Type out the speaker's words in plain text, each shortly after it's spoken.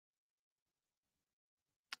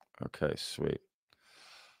Okay, sweet.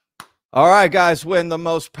 All right, guys, when the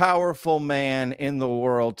most powerful man in the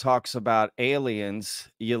world talks about aliens,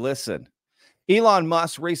 you listen. Elon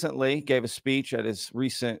Musk recently gave a speech at his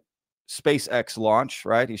recent SpaceX launch,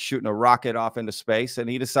 right? He's shooting a rocket off into space, and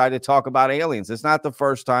he decided to talk about aliens. It's not the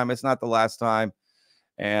first time, it's not the last time,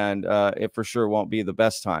 and it for sure won't be the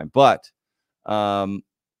best time. But Elon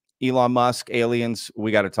Musk, aliens,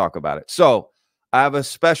 we got to talk about it. So I have a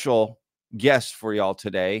special guest for y'all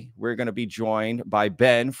today. We're going to be joined by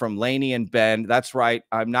Ben from Lainey and Ben. That's right.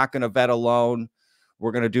 I'm not going to vet alone.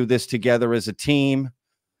 We're going to do this together as a team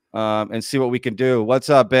and see what we can do. What's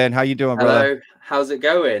up, Ben? How you doing, brother? Hello. How's it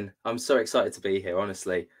going? I'm so excited to be here,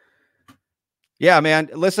 honestly. Yeah, man.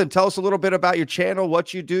 Listen, tell us a little bit about your channel,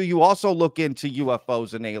 what you do. You also look into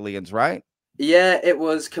UFOs and aliens, right? Yeah, it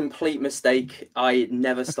was a complete mistake. I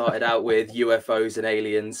never started out with UFOs and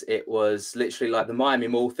aliens. It was literally like the Miami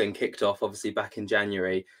Mall thing kicked off, obviously, back in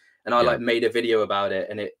January. And I made a video about it,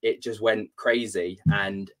 and it just went crazy.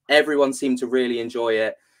 And everyone seemed to really enjoy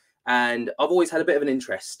it. And I've always had a bit of an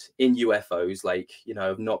interest in UFOs. Like,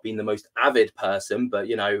 I've not been the most avid person, but,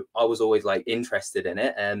 I was always like interested in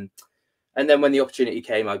it. And then when the opportunity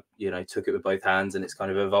came, I, took it with both hands, and it's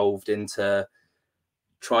kind of evolved into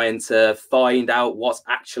trying to find out what's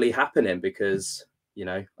actually happening, because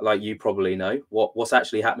like you probably know, what's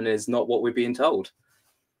actually happening is not what we're being told.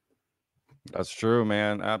 That's true,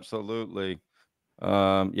 man. Absolutely.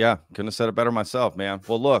 Yeah, couldn't have said it better myself, man.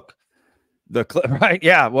 Well, look, the clip, right?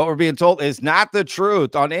 Yeah, what we're being told is not the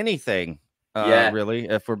truth on anything. Really,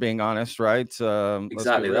 if we're being honest, right?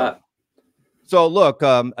 Exactly that. So look,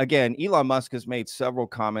 again, Elon Musk has made several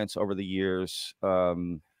comments over the years,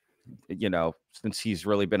 since he's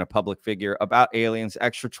really been a public figure, about aliens,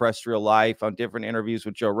 extraterrestrial life, on different interviews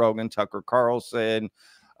with Joe Rogan, Tucker Carlson,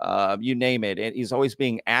 you name it. And he's always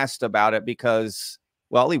being asked about it because,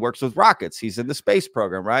 well, he works with rockets. He's in the space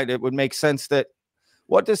program, right? It would make sense that,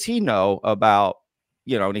 what does he know about,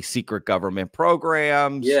 any secret government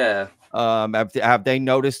programs? Yeah. Have they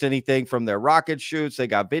noticed anything from their rocket shoots? They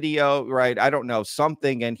got video, right? I don't know,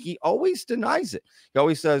 something. And he always denies it. He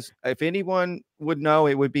always says, if anyone would know,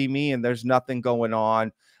 it would be me, and there's nothing going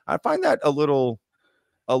on. I find that a little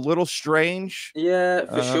strange. Yeah,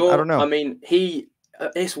 for sure. I don't know. I mean,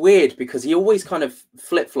 it's weird because he always kind of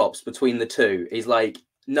flip-flops between the two. He's like,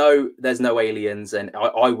 no, there's no aliens, and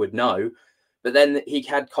I would know. But then he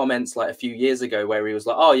had comments like a few years ago where he was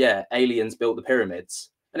like, oh yeah, aliens built the pyramids.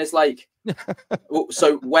 And it's like,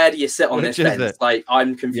 so where do you sit on this fence? Like,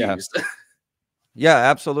 I'm confused. Yeah,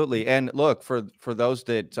 absolutely. And look, for those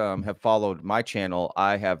that have followed my channel,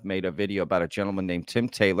 I have made a video about a gentleman named Tim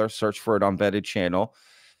Taylor. Search for it on Vetted Channel.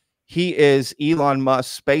 He is Elon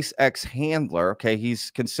Musk's SpaceX handler. Okay,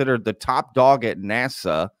 he's considered the top dog at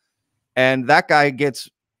NASA, and that guy gets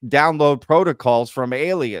download protocols from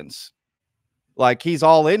aliens. Like, he's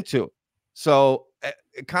all into it. So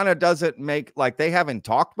it kind of doesn't make, like, they haven't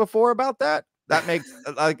talked before about that. That makes,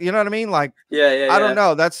 like, you know what I mean? Like, I don't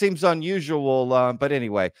know. That seems unusual. But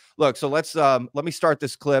anyway, look, so let me start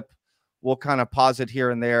this clip. We'll kind of pause it here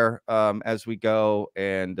and there as we go.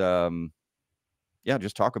 And yeah,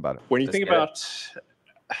 just talk about it. When you think about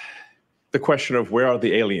the question of where are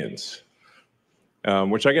the aliens,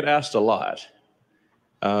 which I get asked a lot,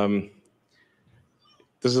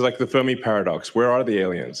 this is like the Fermi paradox. Where are the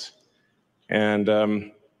aliens? And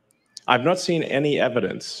I've not seen any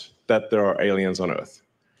evidence that there are aliens on Earth.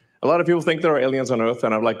 A lot of people think there are aliens on Earth,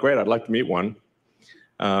 and I'm like, great, I'd like to meet one.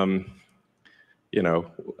 For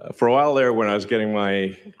a while there, when I was getting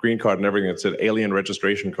my green card and everything, it said alien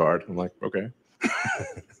registration card. I'm like, okay.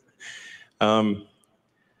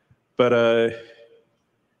 But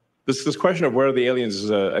this question of where are the aliens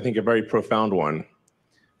is, I think, a very profound one,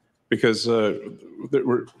 because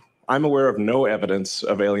I'm aware of no evidence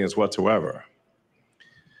of aliens whatsoever,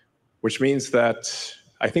 which means that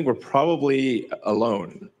I think we're probably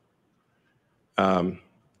alone. And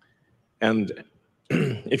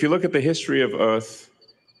if you look at the history of Earth,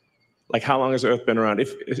 like how long has Earth been around?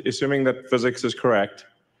 Assuming that physics is correct,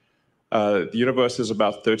 the universe is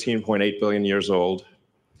about 13.8 billion years old.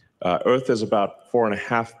 Earth is about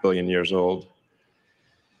 4.5 billion years old.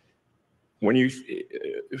 When you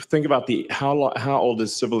think about how old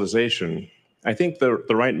is civilization, I think the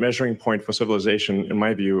right measuring point for civilization, in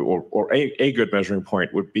my view, or a good measuring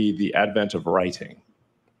point, would be the advent of writing.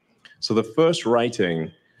 So the first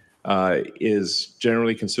writing is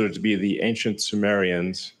generally considered to be the ancient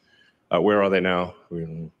Sumerians. Where are they now?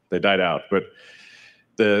 They died out, but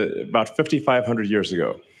about 5,500 years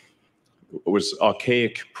ago was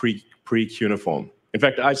archaic pre-cuneiform. In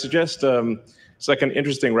fact, I suggest it's like an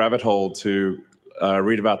interesting rabbit hole to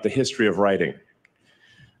read about the history of writing.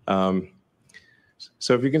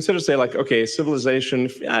 So if you consider, say, like, okay, civilization,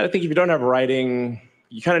 I think if you don't have writing,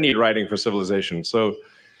 you kind of need writing for civilization. So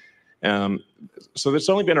it's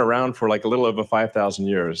only been around for like a little over 5,000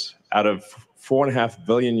 years out of 4.5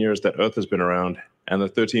 billion years that Earth has been around, and the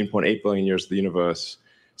 13.8 billion years of the universe.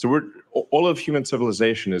 So all of human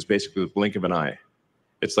civilization is basically the blink of an eye.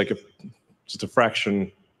 It's like just a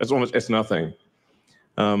fraction. It's nothing.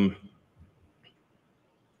 And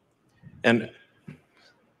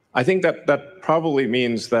I think that probably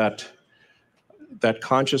means that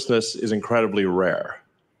consciousness is incredibly rare,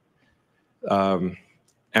 and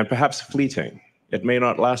perhaps fleeting. It may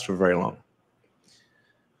not last for very long.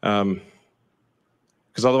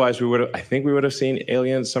 Because otherwise I think we would have seen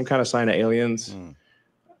aliens, some kind of sign of aliens.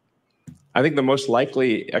 I think the most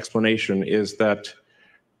likely explanation is that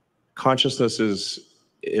consciousness is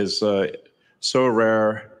so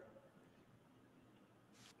rare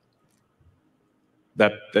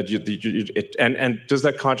that and does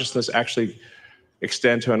that consciousness actually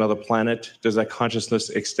extend to another planet? Does that consciousness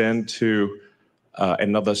extend to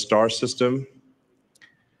another star system?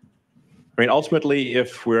 I mean, ultimately,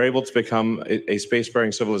 if we're able to become a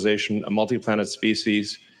spacefaring civilization, a multi-planet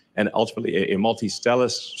species, and ultimately a multi-stellar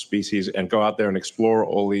species, and go out there and explore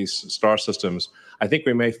all these star systems, I think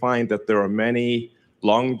we may find that there are many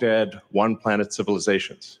long-dead one-planet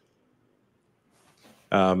civilizations.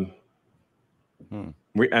 And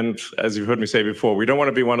as you've heard me say before, we don't want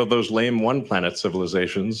to be one of those lame one-planet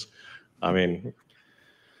civilizations. I mean,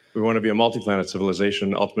 we want to be a multi-planet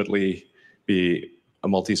civilization, ultimately be a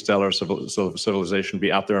multi-stellar civilization,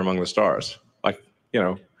 be out there among the stars. Like,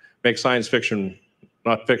 make science fiction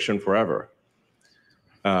not fiction forever.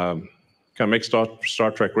 Kind of make Star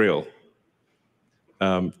Trek real.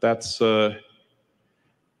 So that's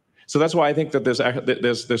why I think that there's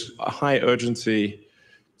a high urgency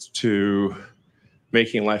to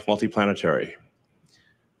making life multiplanetary.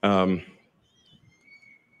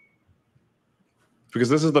 Because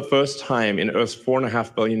this is the first time in Earth's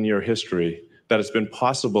 4.5 billion year history that it's been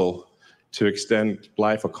possible to extend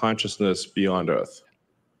life or consciousness beyond Earth.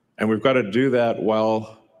 And we've got to do that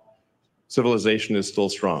while civilization is still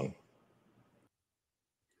strong.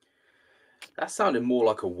 That sounded more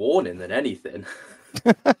like a warning than anything.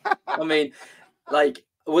 I mean, like,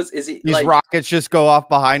 is he these like, rockets just go off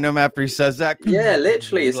behind him after he says that? Yeah,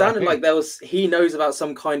 literally. It sounded like he knows about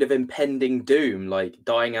some kind of impending doom, like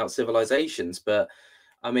dying out civilizations. But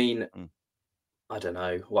I mean, I don't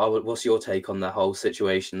know. What's your take on that whole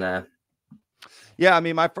situation there? Yeah, I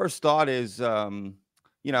mean, my first thought is,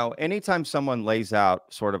 anytime someone lays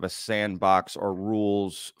out sort of a sandbox or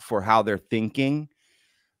rules for how they're thinking,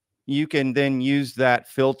 you can then use that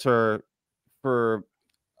filter for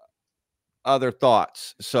other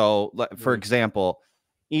thoughts. So, for example,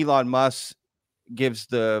 Elon Musk gives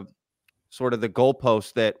the sort of the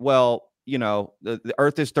goalpost that, well, the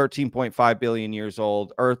Earth is 13.5 billion years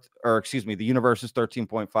old. The universe is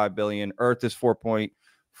 13.5 billion. Earth is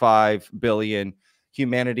 4.5 billion.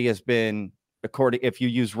 Humanity has been, if you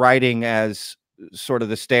use writing as sort of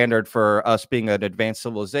the standard for us being an advanced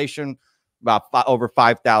civilization, about over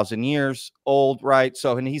 5,000 years old, right?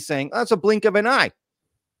 So, and he's saying that's a blink of an eye.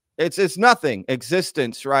 It's nothing,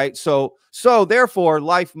 existence, right? So therefore,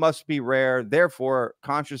 life must be rare. Therefore,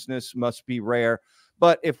 consciousness must be rare.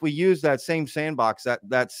 But if we use that same sandbox,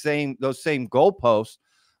 those same goalposts,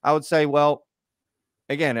 I would say, well,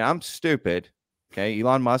 again, I'm stupid. Okay,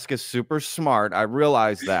 Elon Musk is super smart. I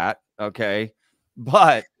realize that. Okay,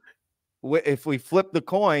 but if we flip the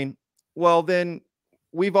coin, well, then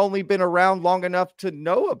we've only been around long enough to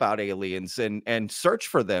know about aliens and search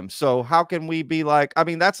for them. So how can we be like, I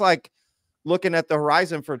mean, that's like looking at the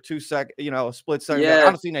horizon for 2 seconds, a split second. Yeah. I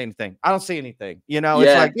don't see anything. It's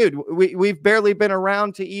like, dude, we've barely been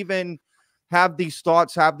around to even have these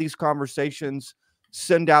thoughts, have these conversations,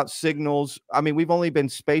 send out signals. I mean, we've only been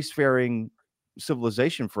spacefaring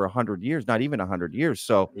civilization for 100 years, not even 100 years.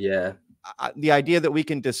 So yeah, the idea that we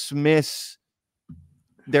can dismiss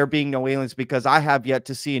there being no aliens because I have yet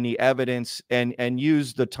to see any evidence and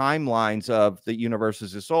use the timelines of the universe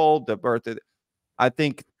is this old, the birth of, I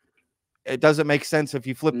think it doesn't make sense if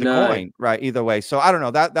you flip the coin, right? Either way. So I don't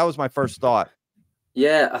know. That was my first thought.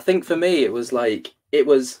 Yeah, I think for me it was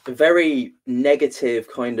a very negative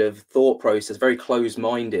kind of thought process, very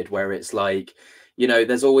closed-minded, where it's like,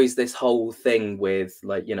 there's always this whole thing with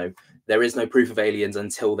like, there is no proof of aliens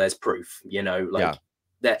until there's proof,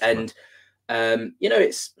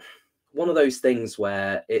 it's one of those things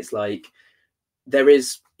where it's like,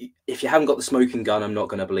 if you haven't got the smoking gun, I'm not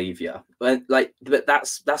going to believe you. But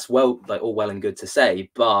that's all well and good to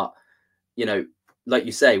say, but like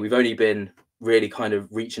you say, we've only been really kind of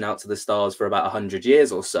reaching out to the stars for about 100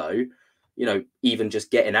 years or so, you know, even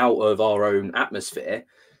just getting out of our own atmosphere.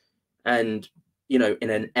 And, you know,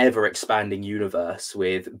 in an ever expanding universe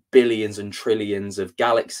with billions and trillions of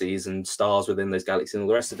galaxies and stars within those galaxies and all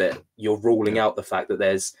the rest of it, you're ruling out the fact that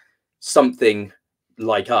there's something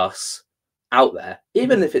like us out there,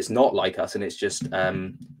 even if it's not like us and it's just,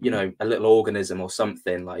 you know, a little organism or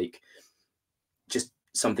something, like just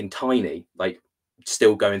something tiny, like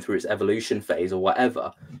still going through its evolution phase or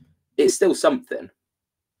whatever. It's still something.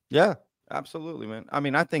 Yeah, absolutely, man. I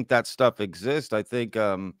mean, I think that stuff exists. I think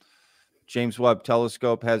James Webb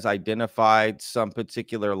Telescope has identified some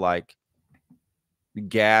particular like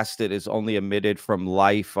gas that is only emitted from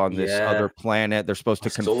life on this other planet. They're supposed to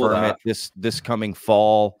confirm it this coming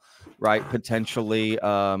fall, right? Potentially.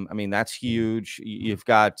 I mean, that's huge. You've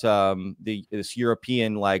got this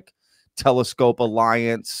European like telescope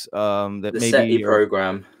alliance that the maybe SETI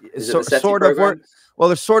program. Sort of work. Well,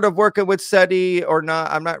 they're sort of working with SETI or not.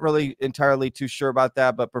 I'm not really entirely too sure about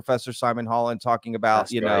that, but Professor Simon Holland talking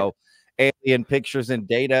about, you know, alien pictures and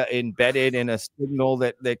data embedded in a signal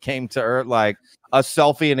that came to Earth, like a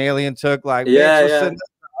selfie an alien took, like, bitch, we're sending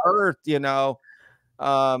to Earth, you know.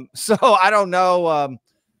 So I don't know.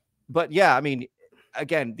 But yeah, I mean,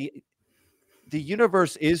 again, the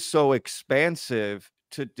universe is so expansive.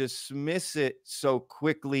 To dismiss it so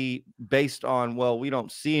quickly based on, well, we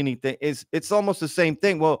don't see anything, it's almost the same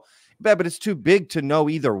thing. Well, but it's too big to know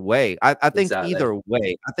either way. I think either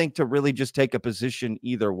way, I think to really just take a position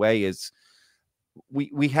either way is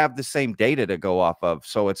we have the same data to go off of.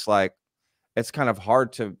 So it's like, it's kind of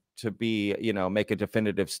hard to be, you know, make a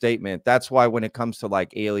definitive statement. That's why when it comes to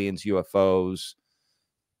like aliens, UFOs,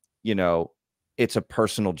 you know, it's a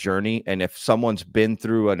personal journey. And if someone's been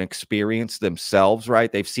through an experience themselves,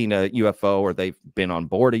 right, they've seen a UFO or they've been on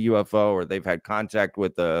board a UFO or they've had contact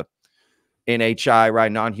with the NHI,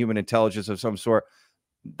 right, non-human intelligence of some sort,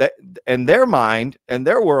 that in their mind and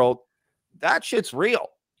their world, that shit's real.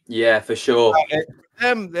 Yeah, for sure.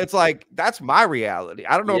 It's like, that's my reality.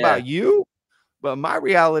 I don't know about you, but my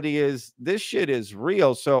reality is this shit is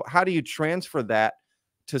real. So how do you transfer that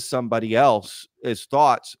to somebody else's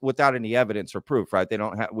thoughts without any evidence or proof, right?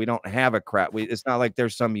 We don't have a crap. It's not like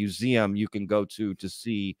there's some museum you can go to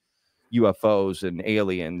see UFOs and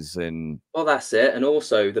aliens. And well, that's it. And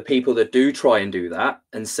also the people that do try and do that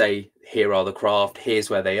and say, here are the craft, here's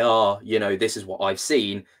where they are, you know, this is what I've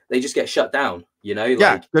seen, they just get shut down, you know.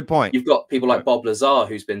 Like, good point. You've got people like Bob Lazar,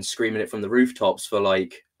 who's been screaming it from the rooftops for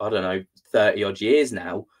like, I don't know, 30 odd years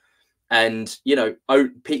now. And, you know,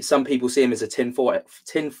 some people see him as a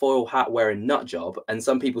tinfoil hat wearing nut job. And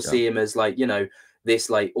some people see him as like, you know, this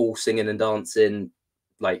like all singing and dancing,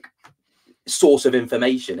 like source of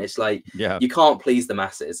information. It's like, you can't please the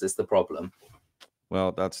masses is the problem.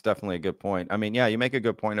 Well, that's definitely a good point. I mean, yeah, you make a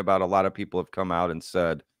good point about a lot of people have come out and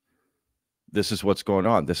said, this is what's going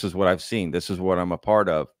on. This is what I've seen. This is what I'm a part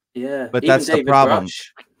of. Yeah. But that's the problem.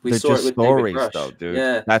 We saw it with stories, though, dude.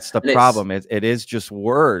 Yeah. That's the problem. It is just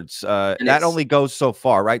words. That only goes so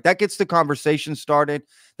far, right? That gets the conversation started.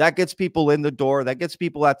 That gets people in the door. That gets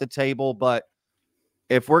people at the table. But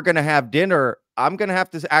if we're going to have dinner, I'm going to have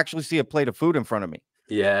to actually see a plate of food in front of me.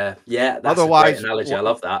 Yeah. Yeah. That's otherwise, a great analogy. I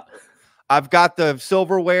love that. I've got the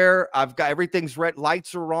silverware. I've got everything's red.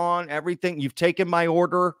 Lights are on. Everything. You've taken my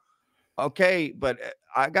order. Okay. But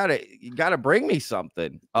you gotta bring me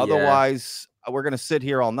something. Otherwise, we're going to sit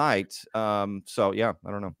here all night. So yeah,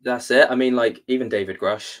 I don't know. That's it. I mean, like even David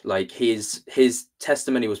Grush, like his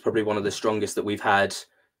testimony was probably one of the strongest that we've had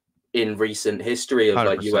in recent history of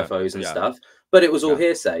like UFOs and stuff, but it was all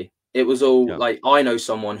hearsay. It was all like, I know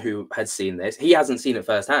someone who had seen this. He hasn't seen it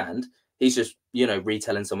firsthand. He's just, you know,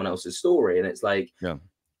 retelling someone else's story. And it's like,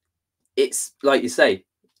 it's like you say,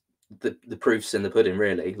 the proof's in the pudding,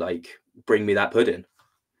 really. Like, bring me that pudding.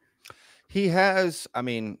 He has, I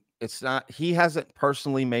mean, he hasn't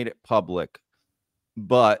personally made it public,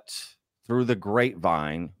 but through the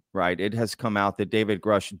grapevine, right, it has come out that David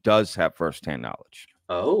Grush does have firsthand knowledge.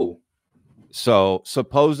 Oh. So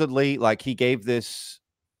supposedly, like, he gave this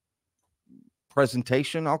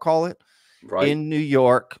presentation, I'll call it, in New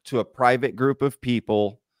York to a private group of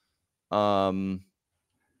people. Basically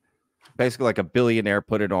like a billionaire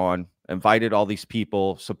put it on, invited all these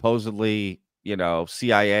people, supposedly, you know,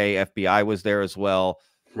 CIA, FBI was there as well.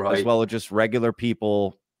 As well as just regular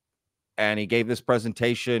people. And he gave this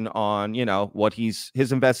presentation on, you know, what his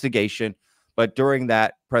investigation. But during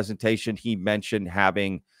that presentation, he mentioned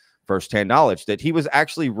having firsthand knowledge that he was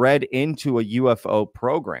actually read into a UFO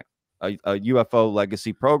program. a UFO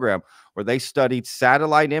legacy program where they studied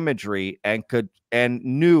satellite imagery and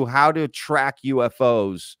knew how to track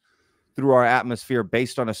UFOs through our atmosphere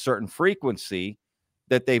based on a certain frequency,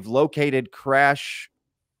 that they've located crash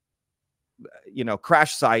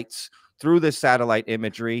sites through this satellite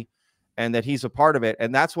imagery, and that he's a part of it.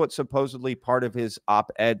 And that's what supposedly part of his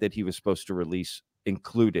op-ed that he was supposed to release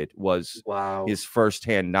included, was his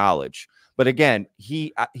firsthand knowledge. But again,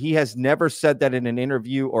 he has never said that in an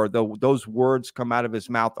interview, or those words come out of his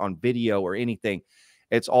mouth on video or anything.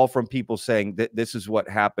 It's all from people saying that this is what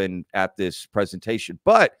happened at this presentation.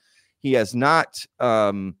 But he has not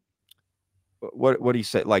what do you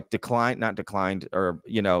say, like not declined, or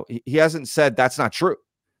he hasn't said that's not true.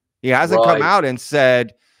 He hasn't come out and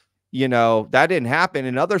said, that didn't happen.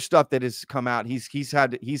 And other stuff that has come out, he's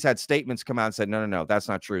had statements come out and said, no, that's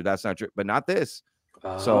not true, but not this.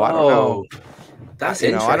 So I don't know. That's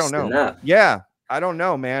interesting. I don't know. Yeah, I don't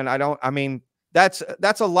know, man. That's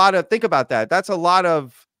a lot of, think about that. That's a lot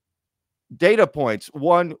of data points.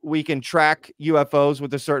 One, we can track UFOs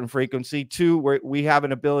with a certain frequency. Two, we have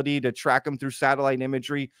an ability to track them through satellite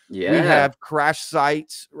imagery. Yeah. We have crash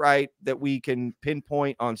sites, right, that we can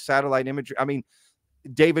pinpoint on satellite imagery. I mean,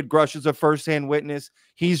 David Grush is a firsthand witness.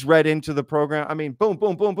 He's read into the program. I mean, boom,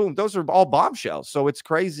 boom, boom, boom. Those are all bombshells. So it's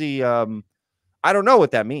crazy. I don't know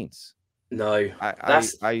what that means. No,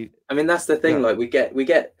 that's the thing. Like we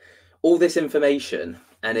get all this information,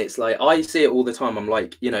 and it's like, I see it all the time. I'm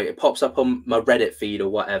like, it pops up on my Reddit feed or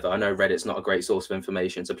whatever. I know Reddit's not a great source of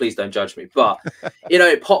information, so please don't judge me. But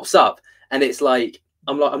it pops up, and it's like,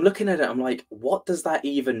 I'm looking at it. I'm like, what does that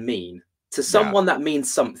even mean? To someone that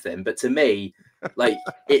means something, but to me, like,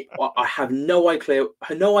 I have no idea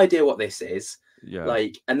what this is. Yeah.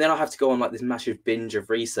 Like, and then I have to go on like this massive binge of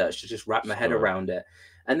research to just wrap my head around it.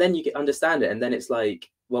 And then you understand it. And then it's like,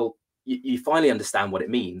 well, you finally understand what it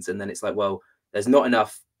means. And then it's like, well, there's not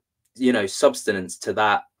enough, substance to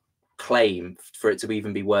that claim for it to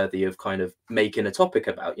even be worthy of kind of making a topic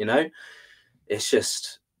about, it's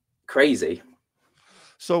just crazy.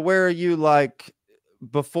 So where are you, like,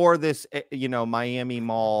 before this, Miami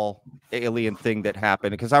Mall alien thing that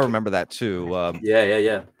happened? Because I remember that too.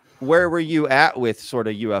 Yeah. Where were you at with sort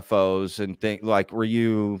of UFOs and things? Like,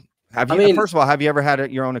 first of all, have you ever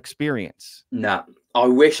had your own experience? Nah, I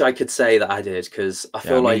wish I could say that I did, because I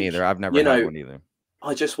feel like, neither. I've never had one either.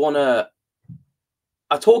 I just want to,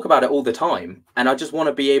 I talk about it all the time, and I just want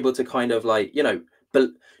to be able to kind of like,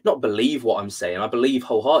 not believe what I'm saying. I believe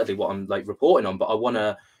wholeheartedly what I'm like reporting on, but I want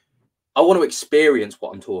to experience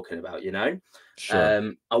what I'm talking about,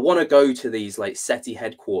 Sure. I want to go to these like SETI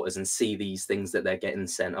headquarters and see these things that they're getting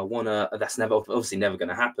sent. That's obviously never going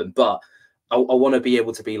to happen, but I want to be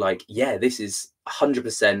able to be like, yeah, this is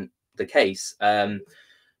 100% the case.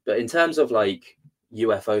 But in terms of like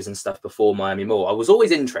UFOs and stuff before Miami Mall, I was always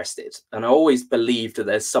interested, and I always believed that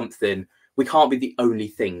there's something, we can't be the only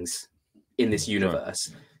things in this universe.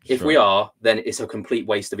 Sure. If we are, then it's a complete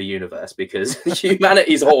waste of a universe, because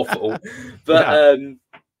humanity is awful. But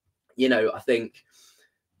I think,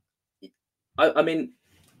 I mean,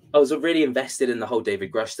 I was really invested in the whole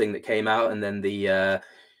David Grush thing that came out, and then the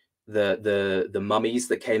mummies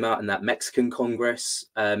that came out in that Mexican Congress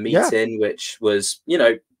meeting, which was,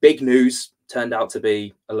 big news, turned out to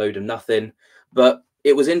be a load of nothing, but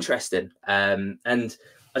it was interesting. And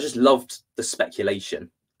I just loved the speculation.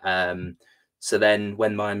 So then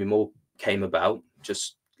when Miami Mall came about,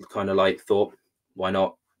 just kind of like thought, why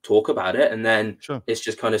not talk about it? And then it's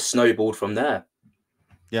just kind of snowballed from there.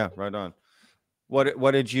 Yeah, right on.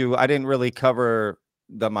 What did you, I didn't really cover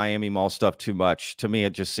the Miami Mall stuff too much. To me,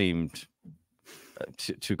 it just seemed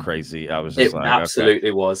too crazy. I was just It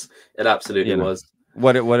absolutely was. It absolutely was.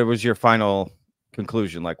 What was your final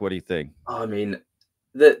conclusion? Like, what do you think? I mean,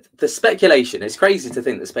 the speculation, it's crazy to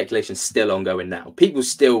think that speculation is still ongoing now. People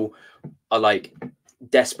still are like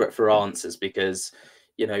desperate for answers, because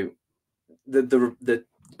the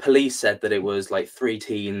police said that it was like 3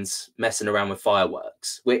 teens messing around with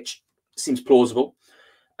fireworks, which seems plausible,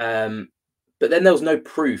 but then there was no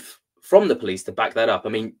proof from the police to back that up. I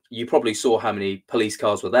mean, you probably saw how many police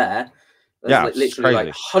cars were there. There's literally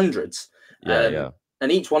like hundreds.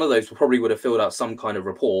 And each one of those probably would have filled out some kind of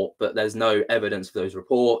report, but there's no evidence for those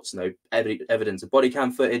reports, no evidence of body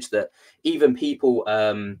cam footage. That even people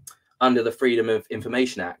under the Freedom of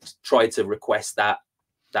Information Act tried to request that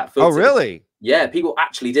footage. Oh, really? Yeah, people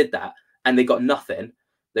actually did that, and they got nothing.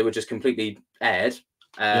 They were just completely aired.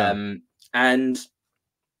 And,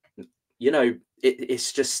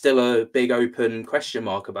 it's just still a big open question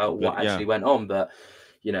mark about what actually went on. But,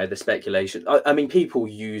 you know, the speculation. I mean, people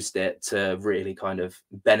used it to really kind of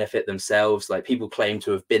benefit themselves. Like, people claim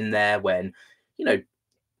to have been there when, you know,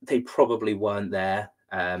 they probably weren't there.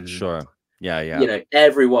 Sure. Yeah. You know,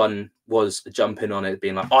 everyone was jumping on it,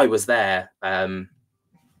 being like, I was there.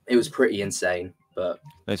 It was pretty insane, but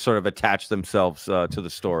they sort of attach themselves to the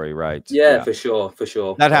story, right? Yeah, for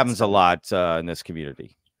sure. That happens a lot in this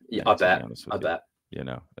community. Yeah, I bet. You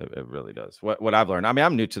know, it really does. What I've learned, I mean,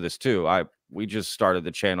 I'm new to this too. We just started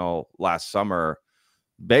the channel last summer,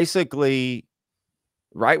 basically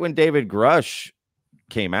right when David Grush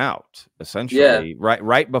came out, essentially.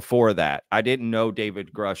 Right before that. I didn't know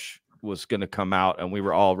David Grush was going to come out, and we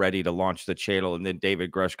were all ready to launch the channel, and then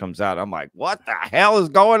David Grush comes out. I'm like, what the hell is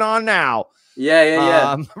going on now?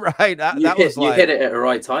 Yeah. Right. You hit it at the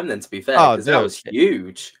right time then, to be fair, because that was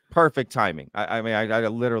huge. Perfect timing. I mean, I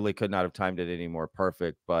literally could not have timed it any more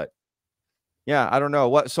perfect, but yeah, I don't know.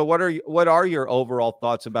 What are your overall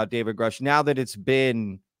thoughts about David Grush now that it's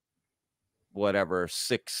been whatever,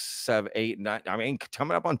 6, 7, 8, 9, I mean,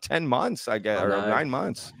 coming up on 10 months, I guess, or 9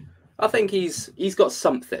 months. I think he's got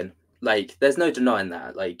something. Like, there's no denying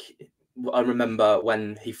that. Like, I remember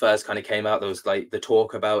when he first kind of came out, there was like the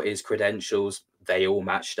talk about his credentials. They all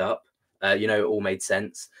matched up. You know, it all made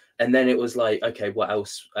sense. And then it was like, okay, what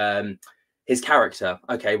else? His character.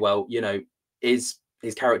 Okay, well, you know, his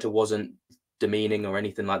character wasn't demeaning or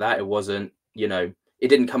anything like that. It wasn't, you know, it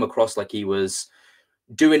didn't come across like he was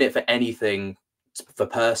doing it for anything, for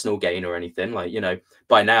personal gain or anything. Like, you know,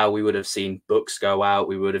 by now we would have seen books go out,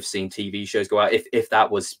 we would have seen TV shows go out, if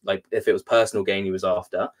that was like, if it was personal gain he was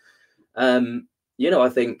after. You know, I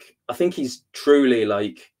think he's truly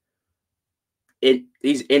like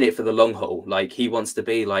he's in it for the long haul. Like, he wants to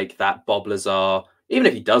be like that Bob Lazar. Even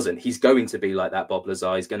if he doesn't, he's going to be like that Bob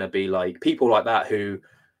Lazar. He's going to be like people like that who,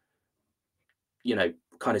 you know,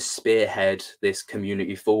 kind of spearhead this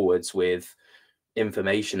community forwards with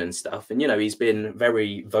information and stuff. And, you know, he's been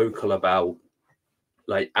very vocal about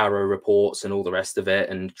like Arrow reports and all the rest of it,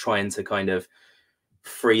 and trying to kind of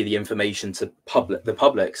free the information to the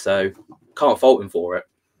public. So can't fault him for it.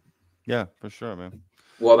 Yeah, for sure, man.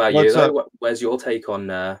 What about you though? Where's your take on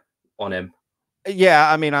him?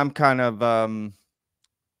 Yeah, I mean, I'm kind of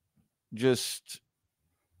just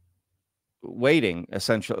waiting,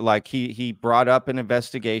 essentially. Like, he brought up an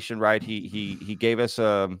investigation, right? He gave us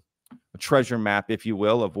a treasure map, if you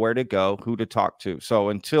will, of where to go, who to talk to. So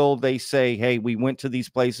until they say, hey, we went to these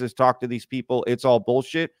places, talked to these people, it's all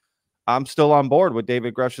bullshit, I'm still on board with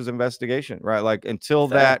David Grush's investigation, right? Like, until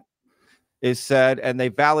that is said and they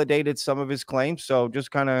validated some of his claims. So just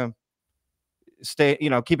kind of stay, you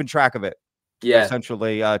know, keeping track of it. Yeah.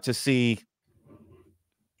 Essentially, to see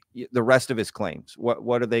the rest of his claims.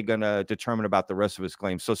 What are they going to determine about the rest of his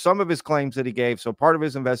claims? So some of his claims that he gave, so part of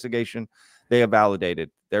his investigation, they have validated.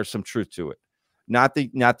 There's some truth to it. Not the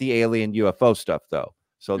alien UFO stuff, though.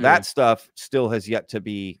 So that stuff still has yet to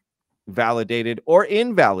be validated or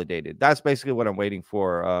invalidated. That's basically what I'm waiting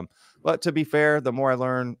for. But to be fair, the more I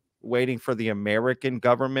learn, waiting for the American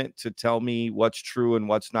government to tell me what's true and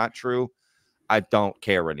what's not true, I don't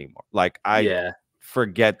care anymore. Like, I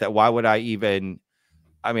forget that. Why would I even?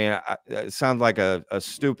 I mean, it sounds like a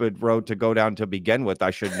stupid road to go down to begin with.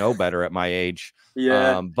 I should know better at my age.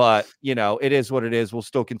 Yeah. But, you know, it is what it is. We'll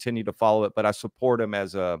still continue to follow it. But I support him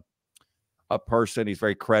as a person. He's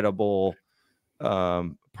very credible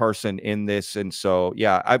person in this. And so,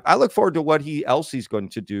 yeah, I look forward to what else he's going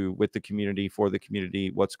to do with the community, for the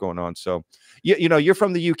community, what's going on. So, you know, you're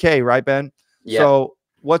from the UK, right, Ben? Yeah. So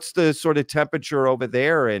what's the sort of temperature over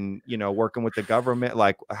there, and, you know, working with the government?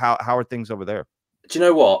 Like, how are things over there? Do you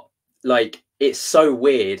know what? Like, it's so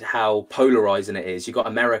weird how polarizing it is. You got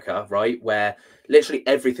America, right, where literally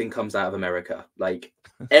everything comes out of America. Like,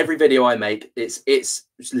 every video I make, it's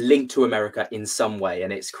linked to America in some way,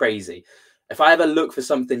 and it's crazy. If I ever look for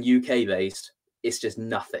something UK based, it's just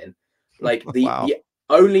nothing. Like, the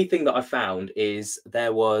only thing that I found is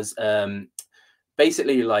there was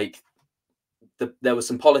basically like there were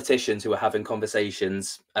some politicians who were having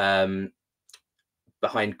conversations not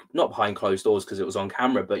behind closed doors, because it was on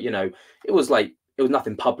camera, but, you know, it was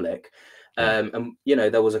nothing public. And, you know,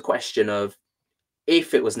 there was a question of,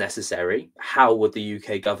 if it was necessary, how would the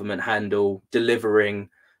UK government handle delivering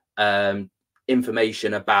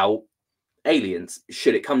information about aliens,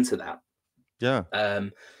 should it come to that? Yeah.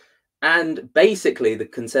 And basically the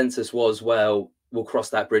consensus was, well, we'll cross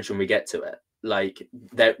that bridge when we get to it. Like,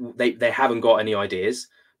 they haven't got any ideas,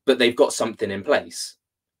 but they've got something in place,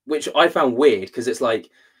 which I found weird, because it's like,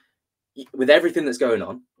 with everything that's going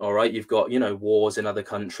on, all right, you've got, you know, wars in other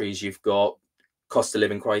countries, you've got cost of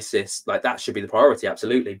living crisis, like, that should be the priority,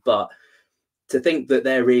 absolutely. But to think that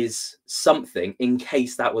there is something in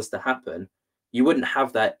case that was to happen, you wouldn't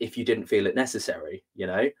have that if you didn't feel it necessary, you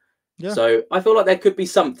know? Yeah. So I feel like there could be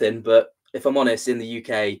something, but if I'm honest, in the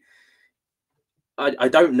UK, I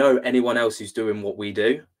don't know anyone else who's doing what we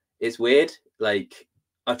do. It's weird. Like,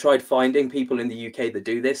 I tried finding people in the UK that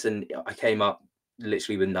do this, and I came up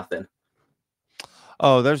literally with nothing.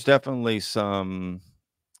 Oh, there's definitely some,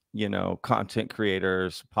 you know, content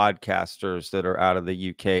creators, podcasters that are out of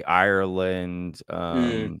the UK, Ireland,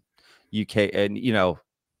 UK, and, you know,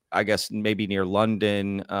 I guess maybe near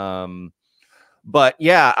London. But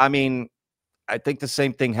yeah, I mean, I think the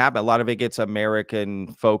same thing happened. A lot of it gets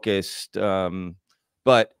American focused.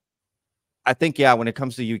 But I think, yeah, when it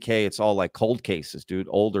comes to UK, it's all like cold cases, dude,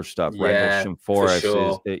 older stuff. Rendlesham Forest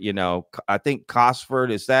sure. is, you know, I think Cosford,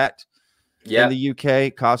 is that Yeah. in the UK?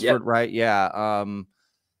 Cosford, right? Yeah.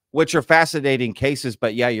 Which are fascinating cases,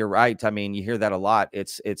 but yeah, you're right. I mean, you hear that a lot.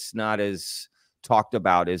 It's not as talked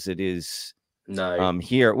about as it is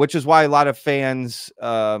here, which is why a lot of fans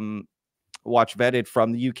watch Vetted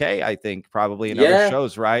from the UK, I think, probably in other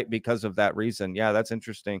shows, right? Because of that reason. Yeah, that's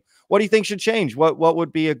interesting. What do you think should change? What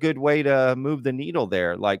would be a good way to move the needle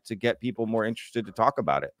there, like to get people more interested to talk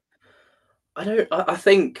about it? I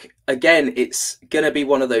think, again, it's going to be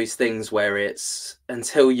one of those things where it's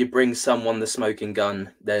until you bring someone the smoking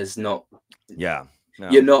gun, there's not, no.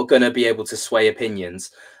 You're not going to be able to sway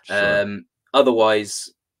opinions. Sure.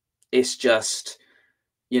 Otherwise, it's just,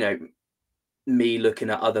 you know, me looking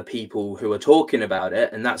at other people who are talking about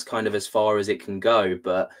it, and that's kind of as far as it can go.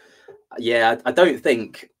 But yeah, I don't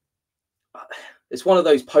think it's one of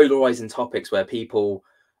those polarizing topics where people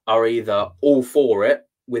are either all for it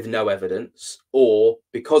with no evidence, or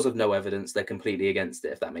because of no evidence, they're completely against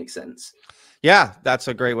it, if that makes sense. Yeah, that's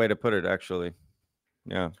a great way to put it, actually.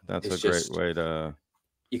 Yeah, that's It's a great way to...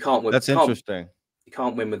 You can't win. That's interesting. You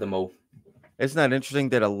can't win with them all. Isn't that interesting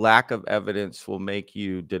that a lack of evidence will make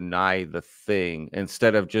you deny the thing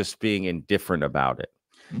instead of just being indifferent about it?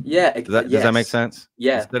 Yeah. Does that make sense?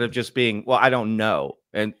 Yeah. Instead of just being, well, I don't know.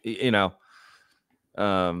 And, you know,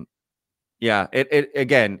 yeah, it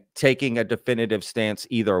again, taking a definitive stance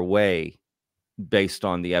either way based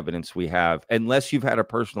on the evidence we have, unless you've had a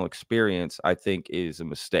personal experience, I think is a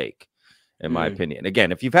mistake, in my opinion.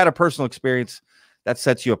 Again, if you've had a personal experience, that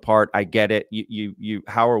sets you apart. I get it. You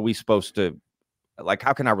how are we supposed to, like,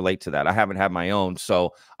 how can I relate to that? I haven't had my own,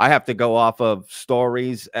 so I have to go off of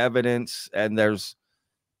stories, evidence, and there's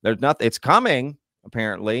nothing. It's coming,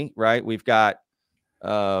 apparently, right? We've got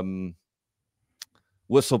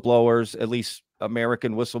whistleblowers, at least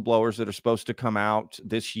American whistleblowers, that are supposed to come out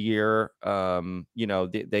this year. You know,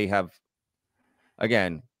 they have,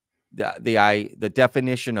 again, the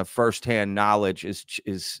definition of firsthand knowledge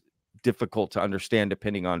is difficult to understand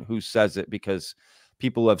depending on who says it, because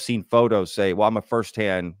people who have seen photos say, well, I'm a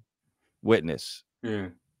firsthand witness.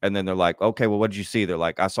 And then they're like, okay, well, what did you see? They're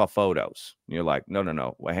like, I saw photos. And you're like,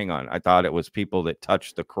 no. Well, hang on. I thought it was people that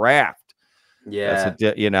touched the craft. Yeah.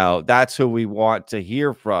 You know, that's who we want to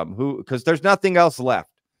hear from, because there's nothing else left.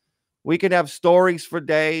 We can have stories for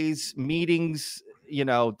days, meetings, you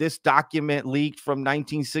know, this document leaked from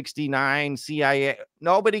 1969, CIA.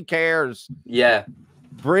 Nobody cares. Yeah.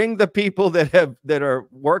 Bring the people that are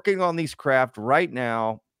working on these craft right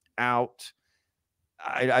now out.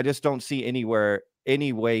 I just don't see any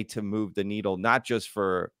way to move the needle, not just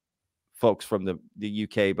for folks from the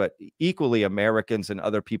UK, but equally Americans and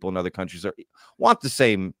other people in other countries want the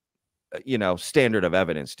same, you know, standard of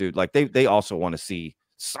evidence, dude. Like they also want to see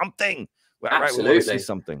something. Absolutely. Right? We want to see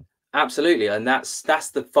something. Absolutely. And that's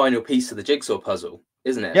the final piece of the jigsaw puzzle,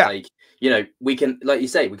 isn't it? Yeah. Like, you know, we can, like you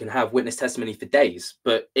say, we can have witness testimony for days,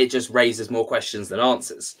 but it just raises more questions than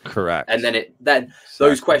answers. Correct. And then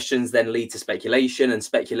those questions then lead to speculation, and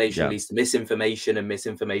speculation leads to misinformation, and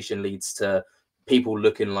misinformation leads to people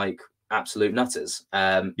looking like absolute nutters.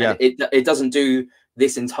 And it doesn't do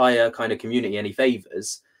this entire kind of community any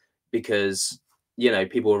favors, because, you know,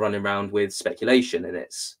 people are running around with speculation, and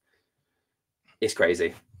it's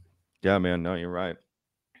crazy. Yeah, man. No, you're right.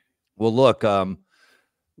 Well, look,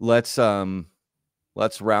 let's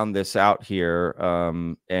round this out here,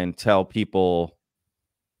 and tell people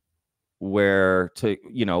where to,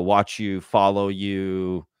 you know, watch you, follow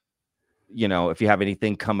you, you know, if you have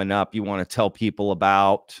anything coming up you want to tell people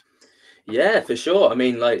about. Yeah, for sure. I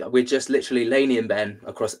mean, like, we're just literally Lainey and Ben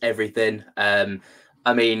across everything. I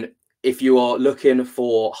mean, if you are looking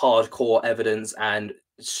for hardcore evidence and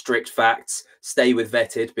strict facts, stay with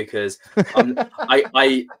Vetted, because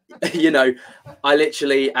I you know, I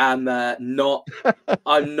literally am not,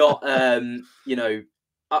 you know,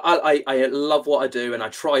 I love what I do, and I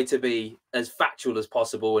try to be as factual as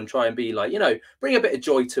possible and try and be like, bring a bit of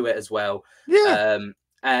joy to it as well. Yeah.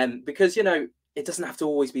 And because, it doesn't have to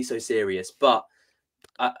always be so serious, but,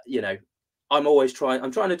 I'm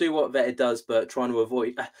trying to do what Vetted does, but trying to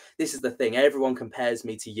avoid, this is the thing. Everyone compares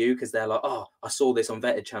me to you because they're like, oh, I saw this on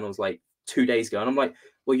Vetted channels like 2 days ago. And I'm like,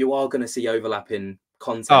 well, you are going to see overlap in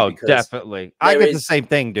content. Oh, because definitely. I get the same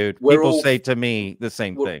thing, dude. People say to me the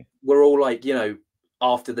same thing. We're all like,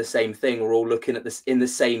 after the same thing. We're all looking at this in the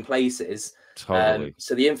same places. Totally.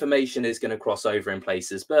 So the information is going to cross over in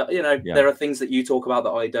places, but there are things that you talk about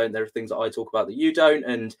that I don't. There are things that I talk about that you don't,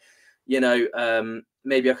 and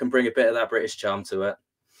maybe I can bring a bit of that British charm to it.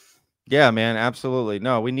 Yeah, man, absolutely.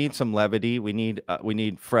 No, we need some levity. We need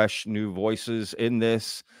fresh new voices in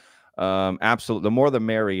this. Absolutely. The more the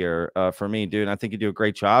merrier for me, dude. And I think you do a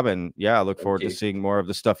great job, and yeah, I look forward to seeing more of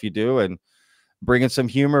the stuff you do and bringing some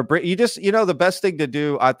humor. You just, the best thing to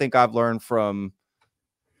do, I think I've learned from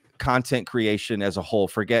content creation as a whole,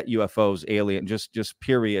 forget UFOs, alien, just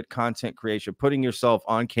period content creation, putting yourself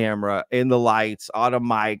on camera, in the lights, on a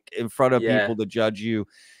mic, in front of people to judge you,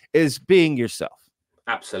 is being yourself.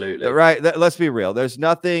 Absolutely. Right. Let's be real. There's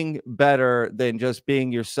nothing better than just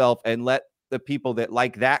being yourself, and let the people that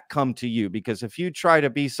like that come to you. Because if you try to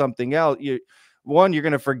be something else, you're going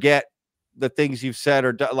to forget the things you've said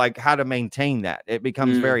or like how to maintain that. It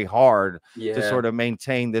becomes very hard to sort of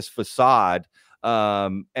maintain this facade.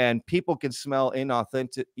 And people can smell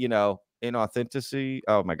inauthenticity.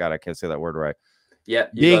 Oh my God, I can't say that word right. Yeah.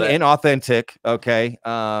 Being inauthentic. Okay.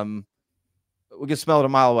 We can smell it a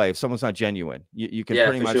mile away if someone's not genuine. You can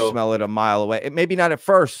pretty much smell it a mile away. Maybe not at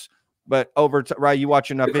first, but over right, you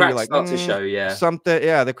watch enough video, like start to show, something.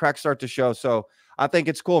 Yeah, the cracks start to show. So I think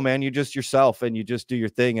it's cool, man. You're just yourself, and you just do your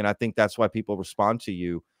thing, and I think that's why people respond to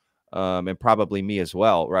you, and probably me as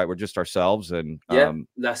well. Right, we're just ourselves, and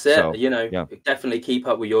that's it. So, definitely keep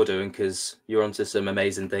up what you're doing, because you're onto some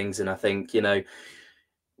amazing things, and I think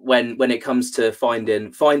when it comes to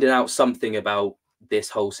finding out something about this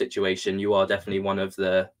whole situation, you are definitely one of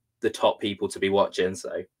the top people to be watching.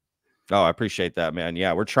 So I appreciate that, man.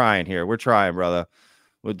 Yeah, we're trying here. We're trying, brother.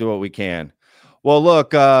 We'll do what we can. Well,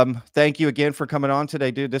 look, thank you again for coming on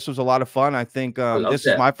today, dude. This was a lot of fun. I think this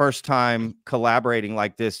is my first time collaborating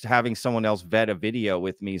like this, having someone else vet a video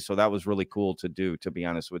with me. So that was really cool to do, to be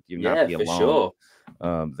honest with you. Not be alone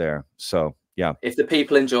there. So yeah. If the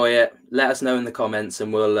people enjoy it, let us know in the comments,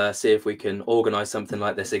 and we'll see if we can organize something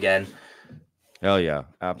like this again. Hell yeah,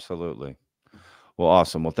 absolutely. Well,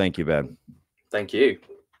 awesome. Well, thank you, Ben. Thank you.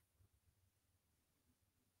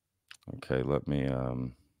 Okay, let me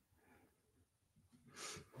boom.